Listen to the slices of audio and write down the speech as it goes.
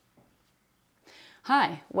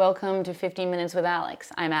Hi, welcome to 15 Minutes with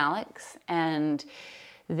Alex. I'm Alex, and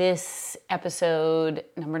this episode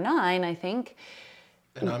number 9, I think.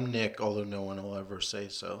 And I'm Nick, although no one will ever say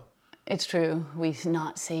so. It's true, we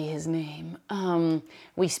not say his name.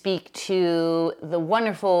 We speak to the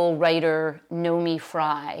wonderful writer Nomi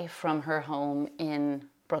Fry from her home in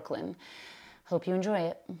Brooklyn. Hope you enjoy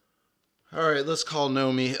it. All right, let's call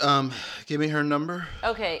Nomi. Give me her number.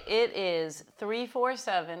 Okay, it is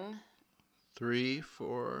 347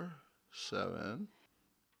 347.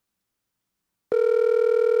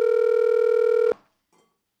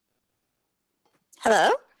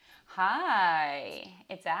 Hello? Hi,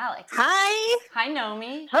 it's Alex. Hi. Hi,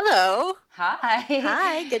 Nomi. Hello. Hi.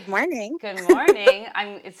 Hi. Good morning. Good morning.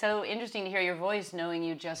 It's so interesting to hear your voice knowing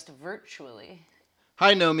you just virtually.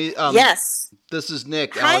 Hi, Nomi. Yes. This is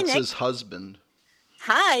Nick, Hi, Alex's Nick. husband.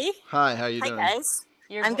 Hi. Hi, how you Hi, doing? guys.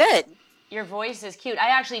 Your I'm good. Your voice is cute.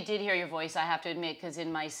 I actually did hear your voice, I have to admit, because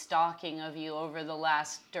in my stalking of you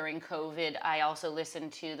during COVID, I also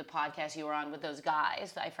listened to the podcast you were on with those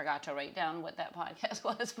guys. I forgot to write down what that podcast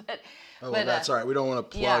was, but That's all right. We don't want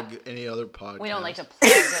to plug any other podcast. We don't like to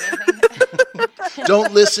plug anything.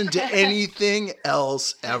 Don't listen to anything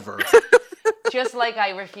else ever. Just like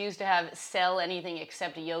I refuse to sell anything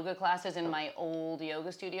except yoga classes in my old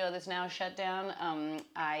yoga studio that's now shut down.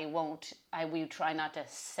 We try not to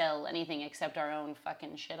sell anything except our own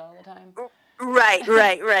fucking shit all the time. Right.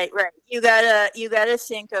 You gotta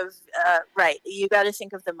think of You gotta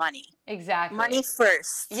think of the money. Exactly. Money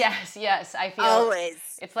first. Yes. I feel always.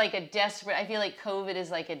 It's like I feel like COVID is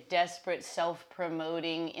like a desperate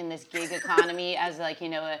self-promoting in this gig economy as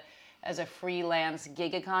as a freelance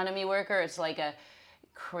gig economy worker. It's like a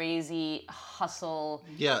crazy hustle.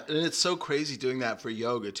 Yeah, and it's so crazy doing that for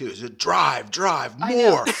yoga too. It's drive,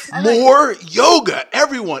 I more yoga.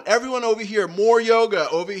 Everyone over here, more yoga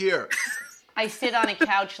over here. I sit on a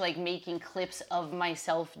couch making clips of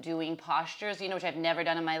myself doing postures, which I've never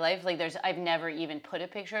done in my life. I've never even put a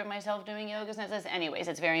picture of myself doing yoga since this. Anyways,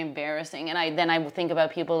 it's very embarrassing. And I think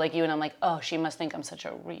about people like you, and I'm like, oh, she must think I'm such a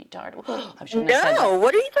retard. I shouldn't have said that. No,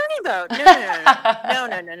 what are you talking about? No.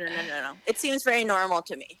 It seems very normal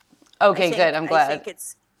to me. Okay, good. I'm glad. I think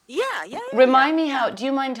it's Yeah. Remind me do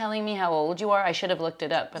you mind telling me how old you are? I should have looked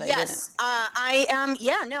it up, but yes, I didn't. I am.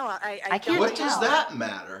 Yeah, no, I can't What tell. does that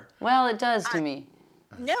matter? Well, it does to me.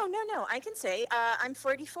 No. I can say I'm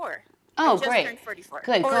 44. Oh, I just great. turned 44.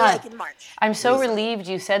 Good, or God. in March. I'm so relieved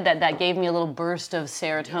you said that. That gave me a little burst of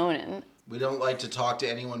serotonin. We don't like to talk to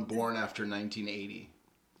anyone born after 1980.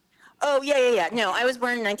 Oh, yeah. No, I was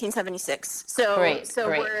born in 1976. So Great.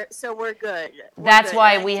 we're good. That's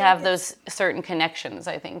why we have those certain connections,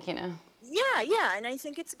 I think, Yeah, and I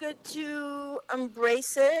think it's good to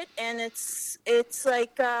embrace it, and it's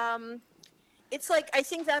like I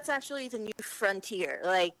think that's actually the new frontier,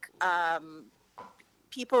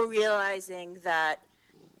 people realizing that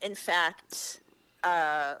in fact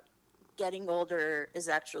getting older is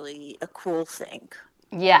actually a cool thing.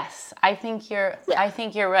 Yes, I think you're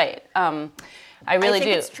right. I really do. I think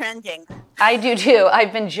it's trending. I do too.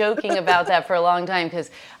 I've been joking about that for a long time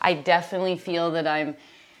because I definitely feel that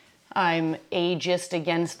I'm ageist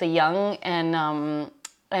against the young, and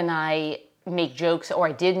I make jokes, or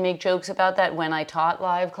I did make jokes about that when I taught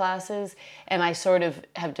live classes, and I sort of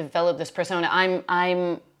have developed this persona.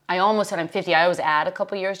 I almost said I'm 50. I always add a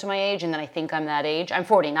couple years to my age, and then I think I'm that age. I'm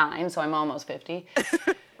 49, so I'm almost 50.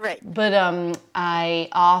 Right. But I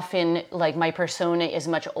often, my persona is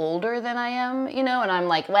much older than I am, and I'm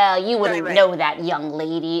like, well, you wouldn't know that young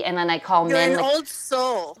lady. And then I call You're men an old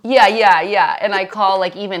soul. Yeah. And I call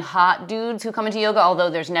even hot dudes who come into yoga, although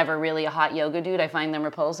there's never really a hot yoga dude. I find them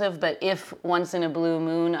repulsive. But if once in a blue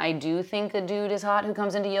moon I do think a dude is hot who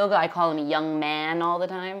comes into yoga, I call him a young man all the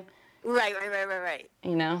time. Right.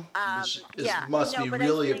 This must be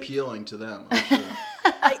really appealing to them. I'm sure.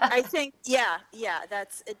 I think,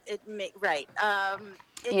 that's it. Right.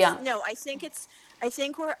 No, I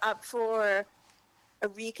think we're up for a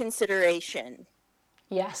reconsideration.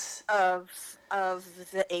 Yes. Of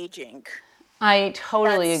the aging. I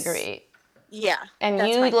totally agree. Yeah. And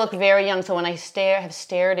you look very young. So when I have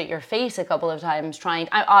stared at your face a couple of times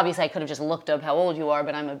obviously I could have just looked up how old you are,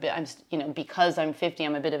 but because I'm 50,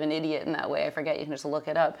 I'm a bit of an idiot in that way. I forget you can just look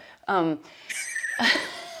it up.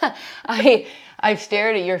 I've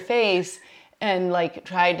stared at your face and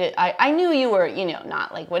tried to, I knew you were,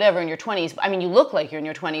 not whatever in your 20s. I mean, you look like you're in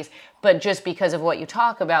your 20s, but just because of what you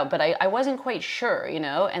talk about, but I wasn't quite sure,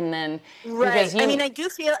 and then. Right. I do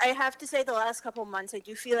feel, I have to say the last couple of months, I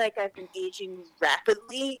do feel like I've been aging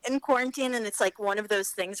rapidly in quarantine. And it's one of those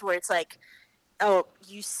things where it's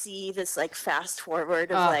you see this fast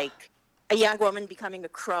forward of a young woman becoming a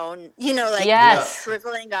crone, you know, like Yes.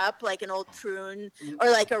 shriveling up like an old prune, or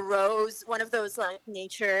like a rose, one of those like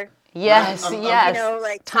nature, Yes, yes. you know,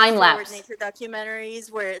 like Time forward lapse. nature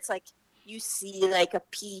documentaries where it's like you see like a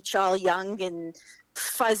peach all young and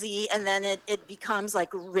fuzzy, and then it becomes like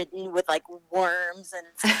ridden with like worms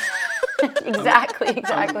and Exactly.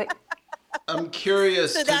 I'm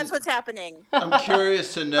curious. so that's what's happening. I'm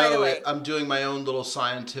curious to By the know. way. I'm doing my own little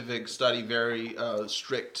scientific study, very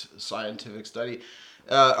strict scientific study.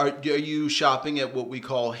 Are you shopping at what we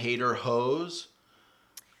call Hader Ho's?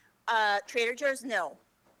 Trader Joe's, no,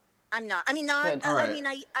 I'm not. I mean, not. Good. All right. I mean,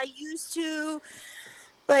 I used to,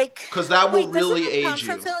 like. 'Cause that will wait, really doesn't it come age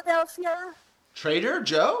from you. Philadelphia? Trader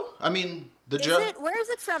Joe? I mean, the Is Joe. it? Where is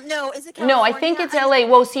it from? No, is it California? No, I think it's LA.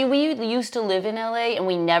 Well, see, we used to live in LA, and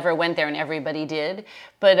we never went there, and everybody did.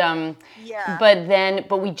 But Yeah.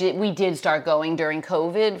 But we did start going during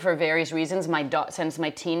COVID for various reasons. My sends my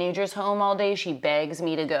teenagers home all day. She begs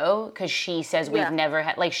me to go because she says Yeah. we've never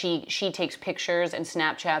had, like, she takes pictures and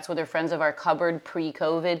Snapchats with her friends of our cupboard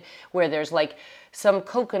pre-COVID where there's like some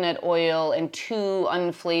coconut oil and 2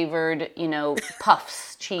 unflavored,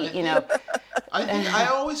 puffs. I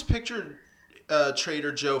always pictured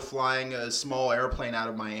Trader Joe flying a small airplane out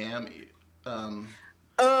of Miami.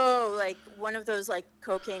 Oh, like one of those like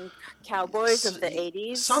cocaine cowboys of the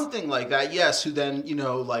 80s. Something like that, yes. Who then,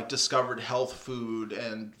 like discovered health food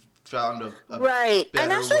and found a Right. better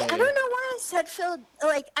And actually, way. I don't know why I said Phil.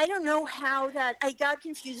 Like, I don't know how that. I got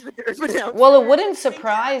confused with Urban Outfitters. Well, it wouldn't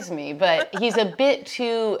surprise me, but he's a bit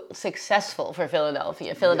too successful for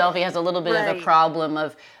Philadelphia. Philadelphia has a little bit of a Right. problem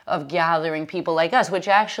of gathering people like us, which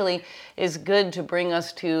actually is good to bring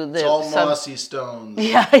us to the It's all mossy stones.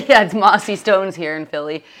 Yeah, it's mossy stones here in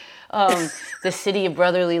Philly, the city of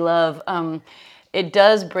brotherly love. It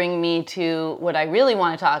does bring me to what I really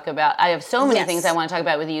want to talk about. I have so many Yes. things I want to talk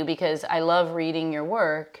about with you because I love reading your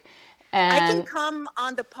work. I can And come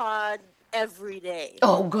on the pod every day.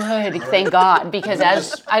 oh, good, thank God. Because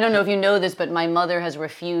as I don't know if you know this, but my mother has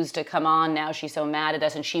refused to come on now. She's so mad at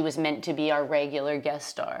us, and she was meant to be our regular guest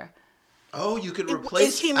star. Oh, you could Is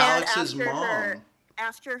replace she mad Alex's after mom.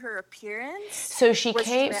 after her appearance? So she Was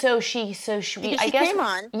she came. ma- So she. Because I she guess. came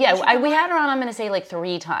on. Yeah, Did she come we on? had her on. I'm going to say like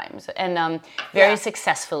 3 times, and very Yeah.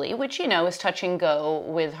 successfully, which is touch and go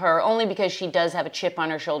with her. Only because she does have a chip on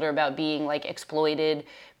her shoulder about being like exploited.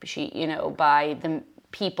 By the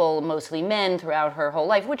people, mostly men, throughout her whole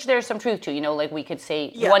life. Which there's some truth to. Like we could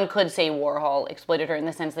say one could say Warhol exploited her in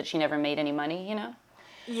the sense that she never made any money.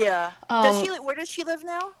 Yeah. Where does she live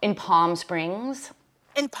now? In Palm Springs.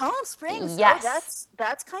 In Palm Springs. Yes. Oh,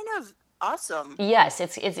 that's kind of awesome. Yes,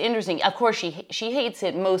 it's interesting. Of course, she hates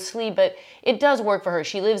it mostly, but it does work for her.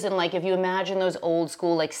 She lives in if you imagine those old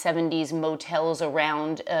school 70s motels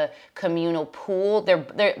around a communal pool.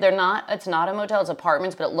 They're not. It's not a motel. It's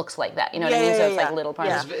apartments, but it looks like that. You know what I mean? So it's like little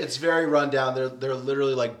apartments. It's very run down. They're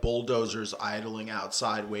literally like bulldozers idling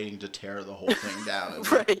outside, waiting to tear the whole thing down.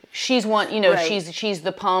 Right. She's one. Right. She's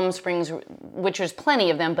the Palm Springs, which there's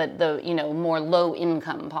plenty of them, but the more low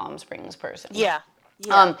income Palm Springs person. Yeah.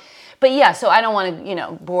 Yeah. But yeah, so I don't want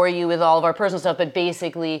to, bore you with all of our personal stuff, but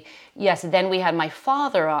basically, yes, then we had my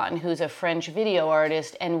father on, who's a French video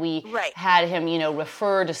artist, and we Right. had him,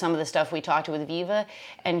 refer to some of the stuff we talked to with Viva,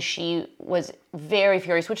 and she was very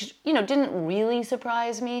furious, which, didn't really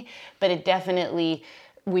surprise me, but it definitely,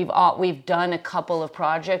 we've done a couple of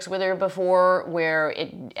projects with her before where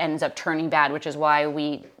it ends up turning bad, which is why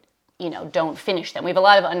we, don't finish them. We have a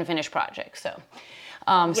lot of unfinished projects, so...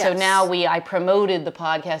 So Yes. now I promoted the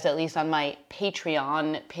podcast, at least on my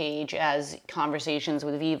Patreon page, as Conversations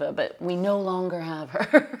with Viva, but we no longer have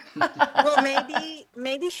her. Well,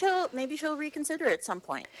 maybe she'll reconsider at some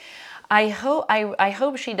point. I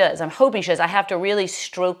hope she does. I'm hoping she does. I have to really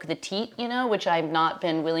stroke the teat, which I've not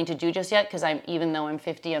been willing to do just yet, because even though I'm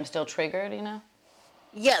 50, I'm still triggered,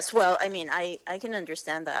 Yes, well, I mean, I can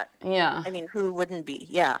understand that. Yeah. I mean, who wouldn't be?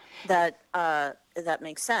 Yeah, that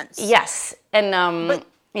makes sense. Yes. And,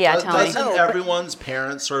 yeah, tell me. Doesn't everyone's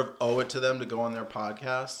parents sort of owe it to them to go on their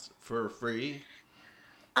podcast for free?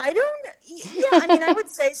 I don't. Yeah, I mean, I would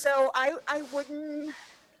say so. I wouldn't.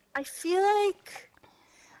 I feel like.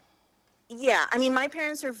 Yeah, I mean, my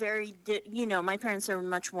parents are my parents are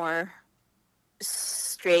much more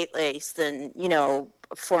straight-laced than,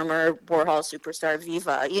 former Warhol superstar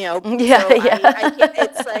Viva, Yeah, so yeah.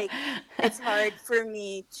 it's like, it's hard for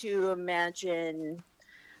me to imagine.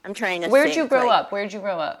 I'm trying to Where'd you think, grow like, up? Where'd you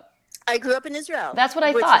grow up? I grew up in Israel. That's what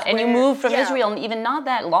I which thought. is And you where- moved from yeah. Israel even not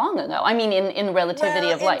that long ago. I mean, in relativity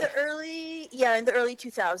Well, of life. in the early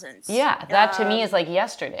 2000s. Yeah, that to me is like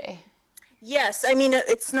yesterday. Yes, I mean,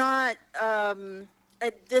 it's not,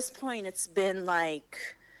 at this point, it's been like,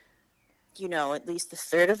 at least a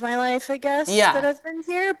third of my life, I guess, Yeah. that I've been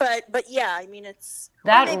here. But yeah, I mean, it's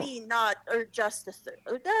That- or maybe not, or just a third.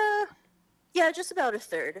 Yeah, just about a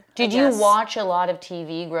third. Did I you guess. watch a lot of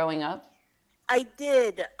TV growing up? I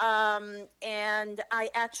did, and I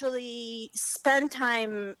actually spent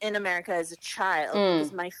time in America as a child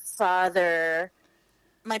because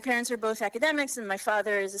my parents are both academics, and my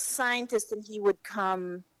father is a scientist, and he would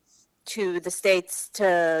come to the States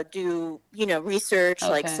to do, research,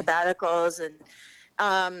 like Okay. sabbaticals.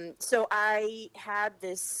 And so I had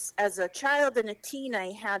this, as a child and a teen,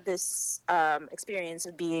 I had this experience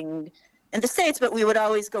of being in the States, but we would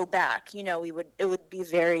always go back. It would be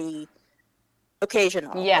very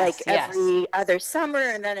occasional, Yes, like yes. every other summer,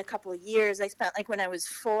 and then a couple of years. I spent, like, when I was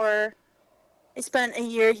 4, I spent a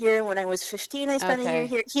year here. When I was 15, I spent a year Okay.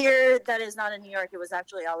 here. Here, that is not in New York. It was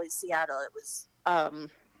actually always Seattle. It was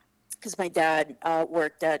because my dad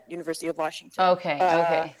worked at University of Washington.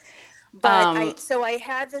 Okay. But so I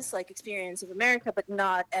had this like experience of America, but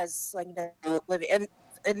not as like living.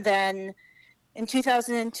 And then in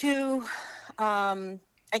 2002, I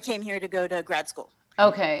came here to go to grad school.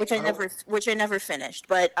 Okay. Which I never finished,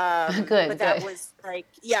 but Good, but that good. was like,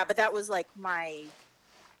 yeah, but that was like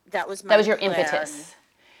that was your plan. impetus.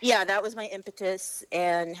 Yeah, that was my impetus,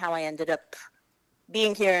 and how I ended up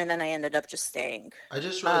being here, and then I ended up just staying. I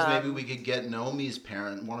just realized maybe we could get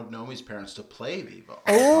one of Naomi's parents, to play Viva.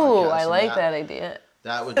 Oh, I like that idea.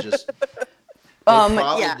 That would just.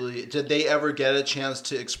 Yeah. Did they ever get a chance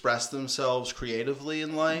to express themselves creatively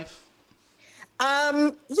in life?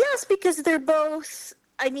 Yes, because they're both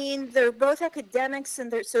academics,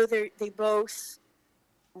 and they both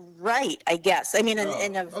write, I guess. I mean,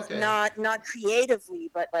 Okay. not creatively,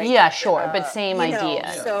 but like, Yeah, sure, but same idea.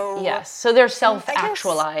 So Yes, so they're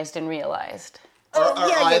self-actualized and realized. Are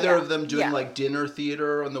yeah, either of them doing yeah. like dinner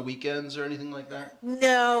theater on the weekends or anything like that?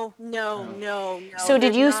 No. So did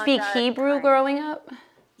there's you not speak that Hebrew kind. growing up?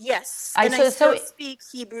 Yes, I still so- speak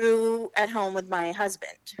Hebrew at home with my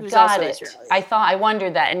husband, who's Got also it. Israeli. I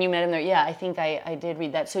wondered that, and you met him there. Yeah, I think I did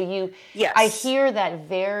read that. So Yes. I hear that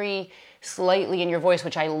very slightly in your voice,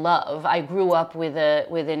 which I love. I grew up with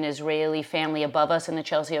an Israeli family above us in the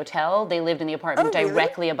Chelsea Hotel. They lived in the apartment really?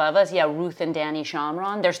 directly above us. Yeah, Ruth and Danny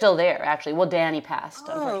Shamron. They're still there, actually. Well, Danny passed,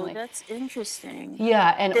 Oh, unfortunately. that's interesting.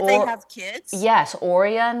 Yeah, and Did they have kids? Yes,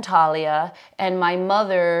 Oria and Talia. And my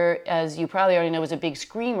mother, as you probably already know, was a big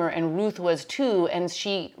screamer, and Ruth was too. And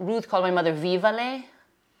Ruth called my mother Vivale.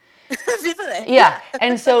 Vivale. Yeah,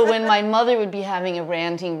 and so when my mother would be having a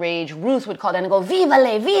ranting rage, Ruth would call down and go,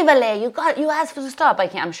 "Vivale, vivale! You asked for to stop."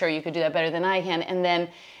 I'm sure you could do that better than I can. And then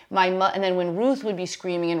and then when Ruth would be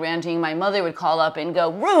screaming and ranting, my mother would call up and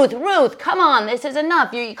go, "Ruth, come on, this is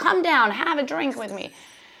enough. You come down, have a drink with me."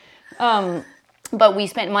 But we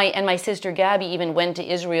spent my sister Gabby even went to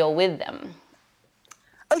Israel with them.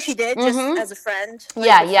 Oh, she did, just as a friend.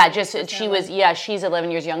 She's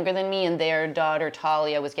 11 years younger than me, and their daughter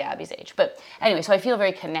Talia was Gabby's age. But anyway, so I feel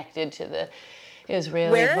very connected to the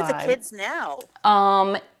Israeli Where are vibe. the kids now?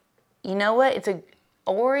 You know what? It's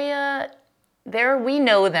Oria. We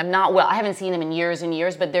know them not well. I haven't seen them in years and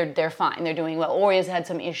years, but they're fine. They're doing well. Oria's had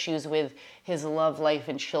some issues with his love life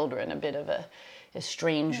and children, a bit of a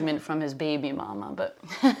estrangement from his baby mama, but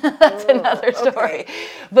that's another story. Okay.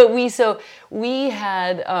 But we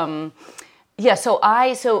had so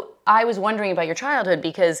I was wondering about your childhood,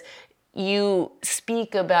 because you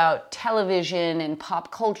speak about television and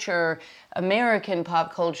pop culture, American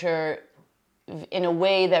pop culture, in a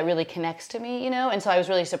way that really connects to me, and so I was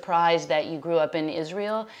really surprised that you grew up in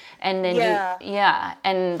Israel, and then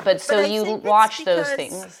you watched those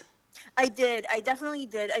things. I did. I definitely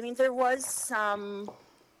did. I mean, there was some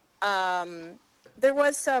American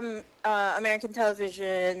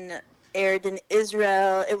television aired in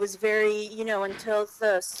Israel. It was very, until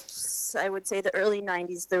I would say the early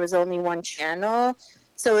 90s, there was only one channel.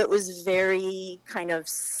 So it was very kind of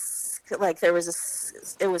like it was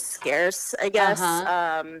scarce, I guess.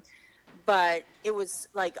 But it was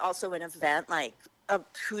like also an event, like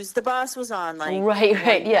Who's the Boss was on, like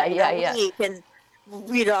right. Yeah. week, and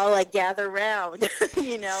we'd all like gather around,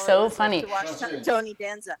 So funny. to watch Tony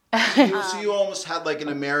Danza. So you almost had like an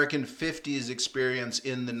American 50s experience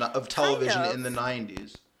of television in the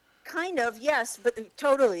 90s. Kind of, yes, but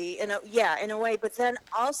totally, in a way. But then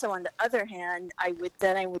also on the other hand, I would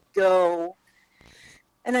go,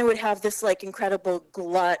 and I would have this like incredible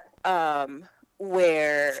glut,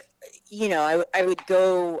 where, I would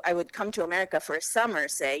come to America for a summer,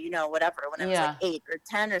 say, whatever, when I was like 8 or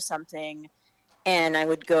 10 or something. And I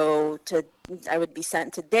would be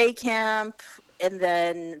sent to day camp and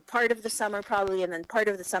then part of the summer probably, and then part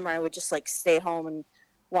of the summer I would just like stay home and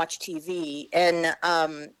watch TV. And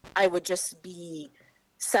I would just be,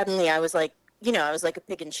 suddenly I was like, I was like a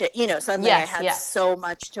pig in shit. Suddenly I had so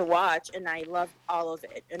much to watch, and I loved all of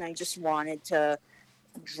it, and I just wanted to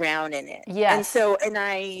drown in it. Yes. And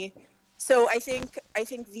so I think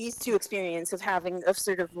these two experiences of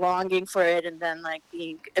sort of longing for it, and then like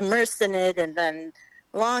being immersed in it, and then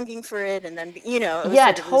longing for it, and then it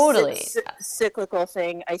was totally cyclical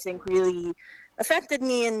thing, I think really affected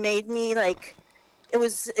me and made me like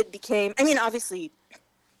it became, I mean, obviously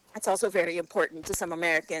it's also very important to some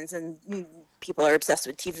Americans, and people are obsessed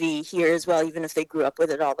with TV here as well, even if they grew up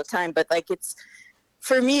with it all the time. But like, it's,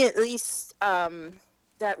 for me at least,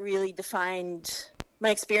 that really defined my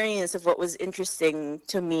experience of what was interesting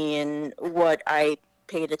to me and what I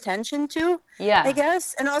paid attention to, I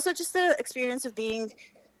guess. And also just the experience of being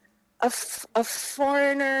a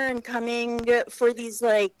foreigner and coming for these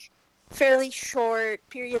like fairly short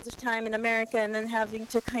periods of time in America, and then having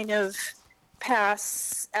to kind of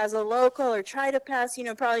pass as a local, or try to pass,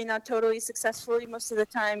 probably not totally successfully most of the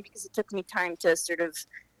time, because it took me time to sort of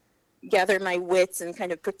gather my wits and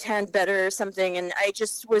kind of pretend better or something. And I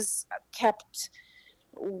just kept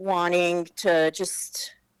wanting to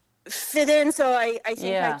just fit in. So I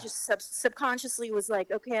think I just subconsciously was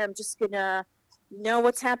like, okay, I'm just gonna know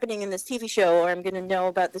what's happening in this TV show, or I'm gonna know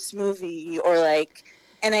about this movie, or like,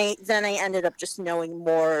 and I ended up just knowing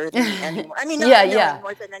more than anyone. I mean, not knowing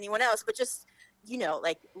more than anyone else, but just,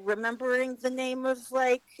 like remembering the name of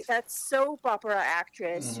like that soap opera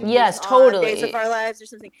actress. Mm-hmm. Yes, totally. Days of Our Lives or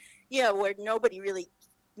something. Where nobody really,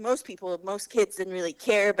 most kids didn't really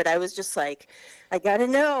care, but I was just like, I gotta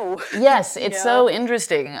know. Yes, it's so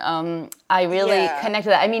interesting. I really connect to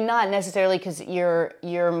that. I mean, not necessarily because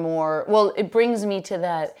you're more, well, it brings me to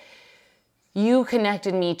that. You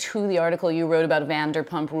connected me to the article you wrote about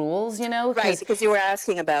Vanderpump Rules, Right, because you were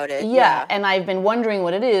asking about it. Yeah, and I've been wondering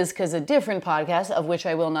what it is, because a different podcast, of which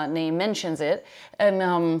I will not name, mentions it. And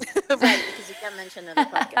right, because you can't mention it on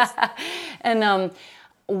the podcast. And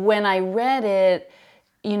when I read it,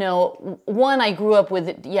 one, I grew up with,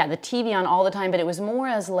 the TV on all the time, but it was more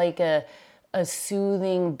as like a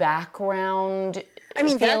soothing background. I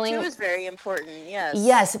mean, feeling. That too is very important, yes.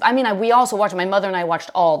 Yes, I mean, we also watched, my mother and I watched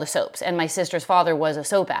all the soaps, and my sister's father was a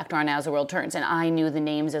soap actor on As the World Turns, and I knew the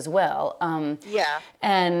names as well. And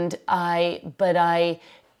okay,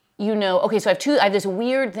 so I have this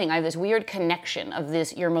weird thing, I have this weird connection of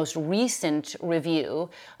your most recent review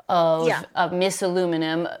of Miss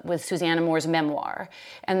Aluminum with Susanna Moore's memoir.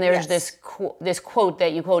 And there's this quote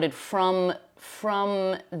that you quoted from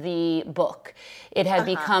the book. It had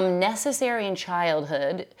become necessary in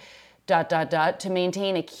childhood, ... to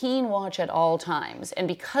maintain a keen watch at all times. And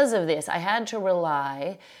because of this, I had to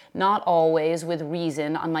rely, not always with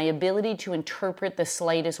reason, on my ability to interpret the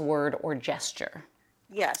slightest word or gesture.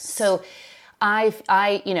 Yes. So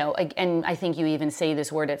and I think you even say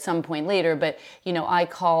this word at some point later, but, I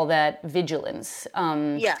call that vigilance.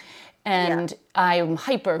 And I'm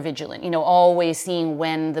hyper vigilant, always seeing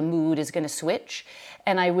when the mood is going to switch.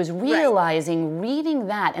 And I was realizing, reading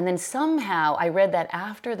that, and then somehow I read that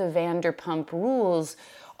after the Vanderpump Rules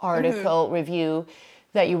article review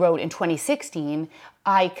that you wrote in 2016,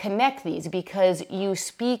 I connect these because you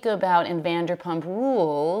speak about in Vanderpump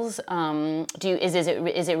Rules.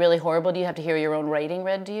 Is it really horrible? Do you have to hear your own writing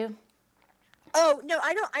read to you? Oh no,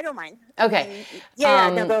 I don't mind. Okay.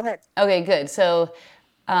 No, go ahead. Okay, good. So.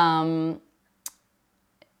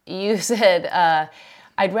 You said,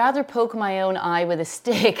 I'd rather poke my own eye with a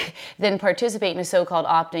stick than participate in a so-called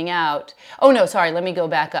opting out. Oh no, sorry, let me go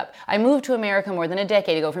back up. I moved to America more than a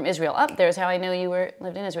decade ago from Israel. There's how I know you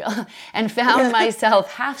lived in Israel. And found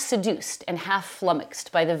myself half seduced and half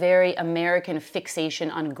flummoxed by the very American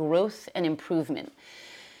fixation on growth and improvement.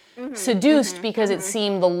 Seduced because it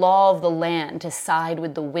seemed the law of the land to side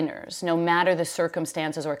with the winners, no matter the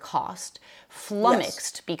circumstances or cost.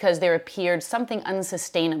 Flummoxed because there appeared something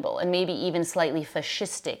unsustainable and maybe even slightly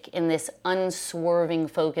fascistic in this unswerving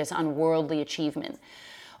focus on worldly achievement.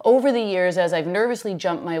 Over the years, as I've nervously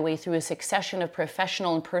jumped my way through a succession of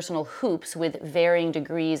professional and personal hoops with varying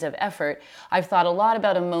degrees of effort, I've thought a lot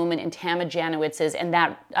about a moment in Tama Janowitz's, and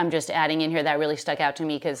that, I'm just adding in here, that really stuck out to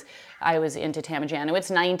me because I was into Tama Janowitz's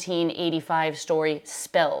 1985 story,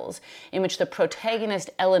 Spells, in which the protagonist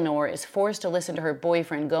Eleanor is forced to listen to her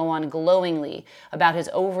boyfriend go on glowingly about his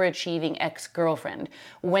overachieving ex-girlfriend.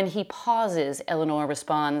 When he pauses, Eleanor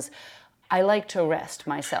responds, I like to rest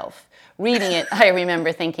myself. Reading it, I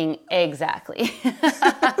remember thinking, exactly.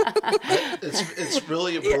 It's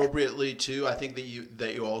really appropriately too. I think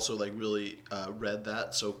that you also like really read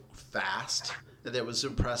that so fast that was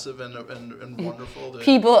impressive and wonderful?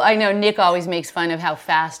 People, I know Nick always makes fun of how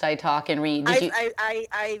fast I talk and read.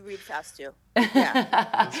 I read fast too. Yeah.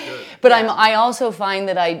 That's good. But I also find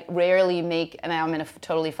that I rarely make, and I'm going to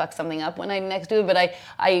totally fuck something up when I next do it, but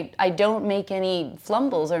I don't make any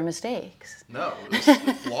flumbles or mistakes. No, it was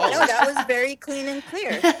flawless. No, that was very clean and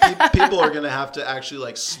clear. People are going to have to actually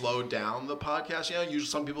like slow down the podcast. You know, usually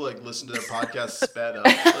some people like listen to their podcast sped up.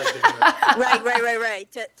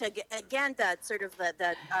 Right. To get, again, that sort of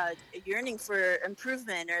that yearning for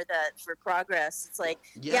improvement or that for progress. It's like,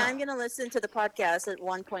 I'm going to listen to the podcast at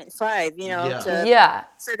 1.5, you know, to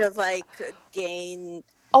sort of like gain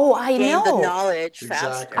the knowledge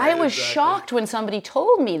faster. I was shocked when somebody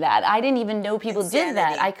told me that. I didn't even know people did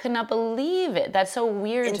that. I could not believe it. That's so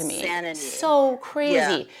weird to me. So crazy.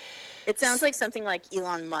 Yeah. It sounds like something like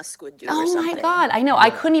Elon Musk would do. Oh my God, I know. I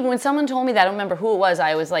couldn't even, when someone told me that, I don't remember who it was,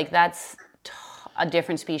 I was like, that's a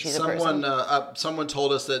different species of person. Someone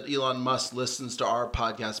told us that Elon Musk listens to our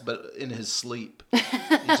podcast, but in his sleep.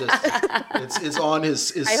 It's on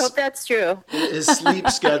his I hope that's true. His sleep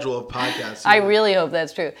schedule of podcasts. I really hope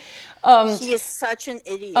that's true. He is such an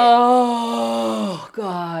idiot. Oh,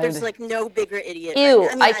 God. There's like no bigger idiot. Ew,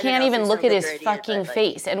 I can't even look at his fucking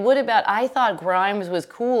face. And what about, I thought Grimes was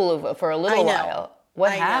cool for a little while.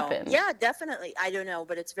 What happened? Yeah, definitely. I don't know,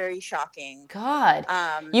 but it's very shocking. God.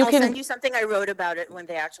 I'll send you something I wrote about it when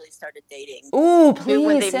they actually started dating. Ooh,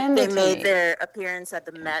 please send it to me. They made their appearance at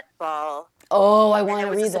the Met Ball. Oh, I want to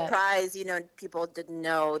read that. It was a surprise. You know, people didn't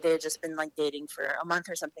know. They had just been like dating for a month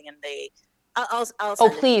or something, and I'll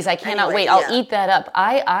send please, I cannot wait. I'll eat that up.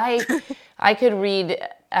 I could read,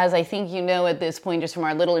 as I think you know at this point, just from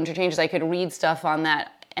our little interchanges, I could read stuff on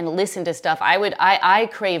that and listen to stuff. I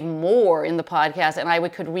crave more in the podcast, and I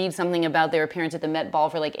could read something about their appearance at the Met Ball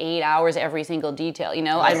for like 8 hours, every single detail. You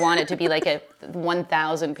know, I'd want it to be like a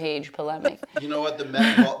 1,000-page polemic. You know what?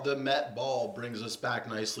 The Met Ball brings us back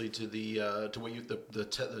nicely to to what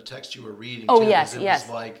the text you were reading. Oh, too, yes. It was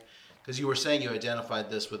like, because you were saying you identified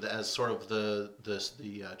this as sort of the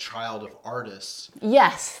child of artists.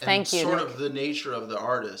 Yes, thank you. Sort of the nature of the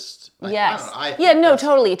artist. Yes.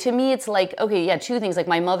 Totally. To me, it's like, two things. Like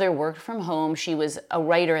my mother worked from home. She was a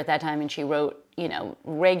writer at that time, and she wrote,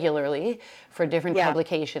 regularly for different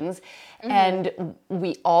publications. Mm-hmm. And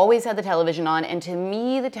we always had the television on. And to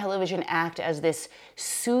me, the television acted as this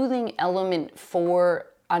soothing element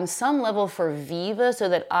on some level for Viva, so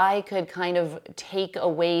that I could kind of take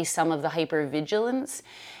away some of the hypervigilance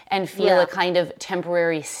and feel a kind of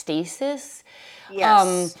temporary stasis.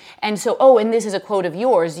 Yes. And so, and this is a quote of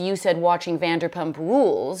yours. You said watching Vanderpump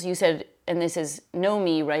Rules, you said, and this is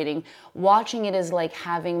me writing, watching it is like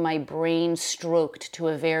having my brain stroked to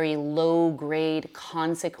a very low-grade,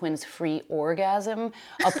 consequence-free orgasm,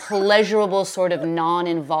 a pleasurable sort of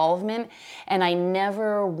non-involvement, and I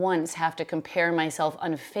never once have to compare myself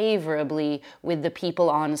unfavorably with the people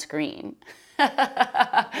on screen.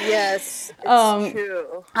 Yes, it's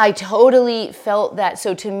true. I totally felt that.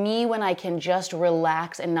 So to me, when I can just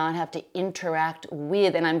relax and not have to interact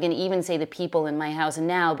with, and I'm going to even say the people in my house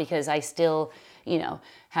now, because I still,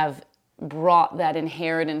 have brought that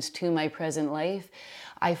inheritance to my present life,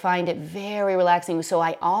 I find it very relaxing. So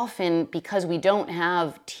I often, because we don't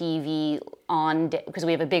have TV on, because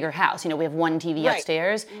we have a bigger house, we have one TV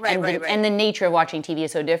upstairs, and the nature of watching TV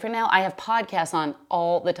is so different now. I have podcasts on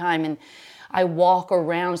all the time, and I walk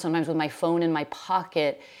around sometimes with my phone in my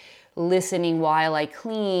pocket, listening while I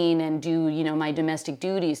clean and do, my domestic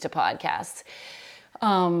duties to podcasts.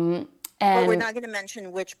 But we're not going to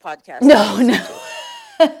mention which podcast. No.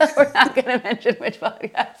 We're not going to mention which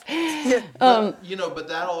podcast. But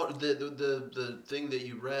that all the thing that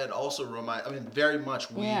you read also very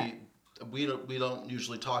much we don't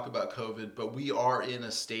usually talk about COVID, but we are in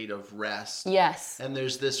a state of rest. Yes. And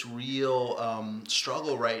there's this real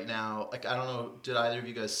struggle right now. Like, I don't know, did either of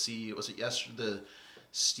you guys see, was it yesterday, the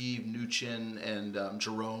Steve Mnuchin and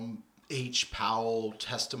Jerome H. Powell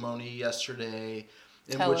testimony yesterday?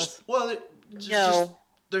 Tell us. Well,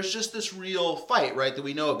 there's just this real fight, right, that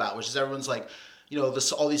we know about, which is everyone's like,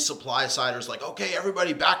 all these supply siders like, okay,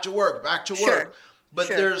 everybody back to work. Sure. But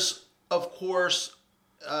there's, of course,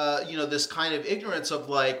 this kind of ignorance of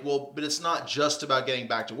like, well, but it's not just about getting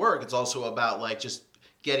back to work. It's also about like just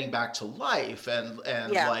getting back to life, and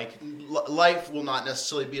like life will not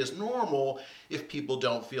necessarily be as normal if people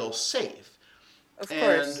don't feel safe. Of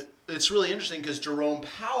course. It's really interesting because Jerome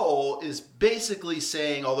Powell is basically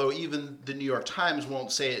saying, although even the New York Times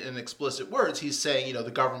won't say it in explicit words, he's saying, the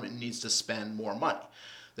government needs to spend more money,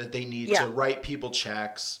 that they need to write people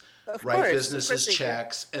checks, Of write course, of businesses course they do.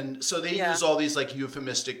 checks. And so they Yeah. use all these like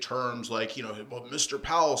euphemistic terms like, well, Mr.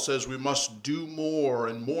 Powell says we must do more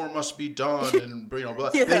and more must be done. And,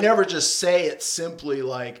 blah. Yeah. They never just say it simply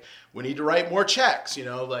like, we need to write more checks,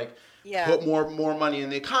 like Yeah. put more money in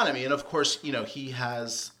the economy. And of course, he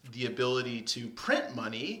has the ability to print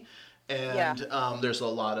money. And there's a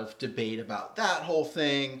lot of debate about that whole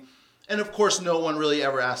thing. And of course, no one really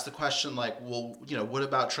ever asked the question like, well, what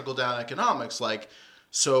about trickle-down economics? Like,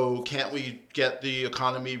 so can't we get the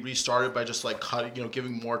economy restarted by just like cutting,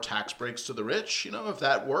 giving more tax breaks to the rich? If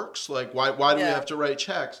that works, like why do we have to write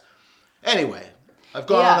checks? Anyway, I've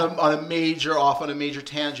gone on a major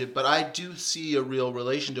tangent, but I do see a real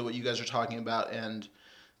relation to what you guys are talking about and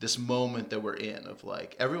this moment that we're in of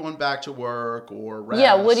like everyone back to work or rest.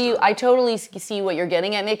 Yeah, I totally see what you're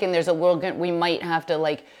getting at, Nick, and there's a world we might have to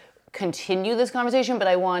like continue this conversation, but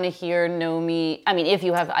I want to hear Nomi. I mean, if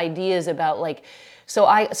you have ideas about like, so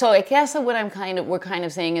I guess what we're kind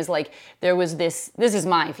of saying is like there was this is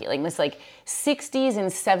my feeling, this like 60s and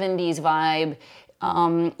 70s vibe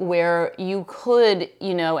where you could,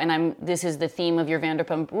 and this is the theme of your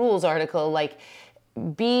Vanderpump Rules article, like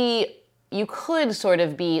you could sort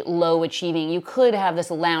of be low achieving. You could have this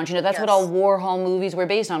lounge. That's what all Warhol movies were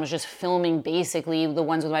based on, was just filming basically the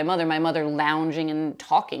ones with my mother lounging and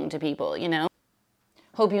talking to people,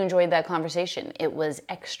 Hope you enjoyed that conversation. It was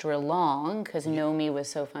extra long because Nomi was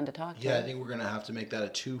so fun to talk to. Yeah, I think we're going to have to make that a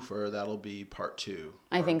twofer. That'll be part 2.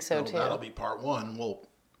 I think so too. That'll be part 1. We'll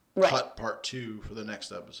cut part 2 for the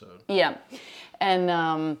next episode. Yeah.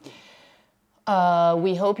 And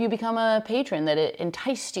we hope you become a patron, that it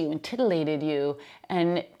enticed you and titillated you.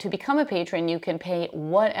 And to become a patron, you can pay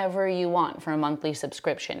whatever you want for a monthly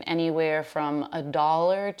subscription, anywhere from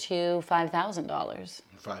 $1 to $5,000.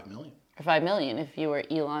 5 million. Or $5 million if you were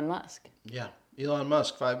Elon Musk. Yeah, Elon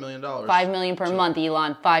Musk, $5 million. $5 million per month,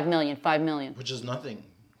 Elon. $5 million. Which is nothing.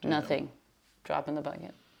 Nothing. Drop in the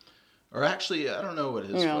bucket. Or actually, I don't know what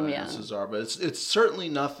his finances are, but it's certainly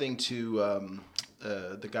nothing to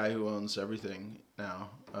the guy who owns everything now,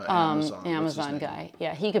 Amazon. Amazon guy.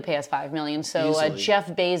 Yeah, he could pay us $5 million. So Easily. Jeff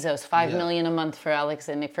Bezos, $5 million a month for Alex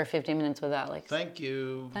and Nick for 50 Minutes with Alex. Thank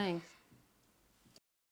you. Thanks.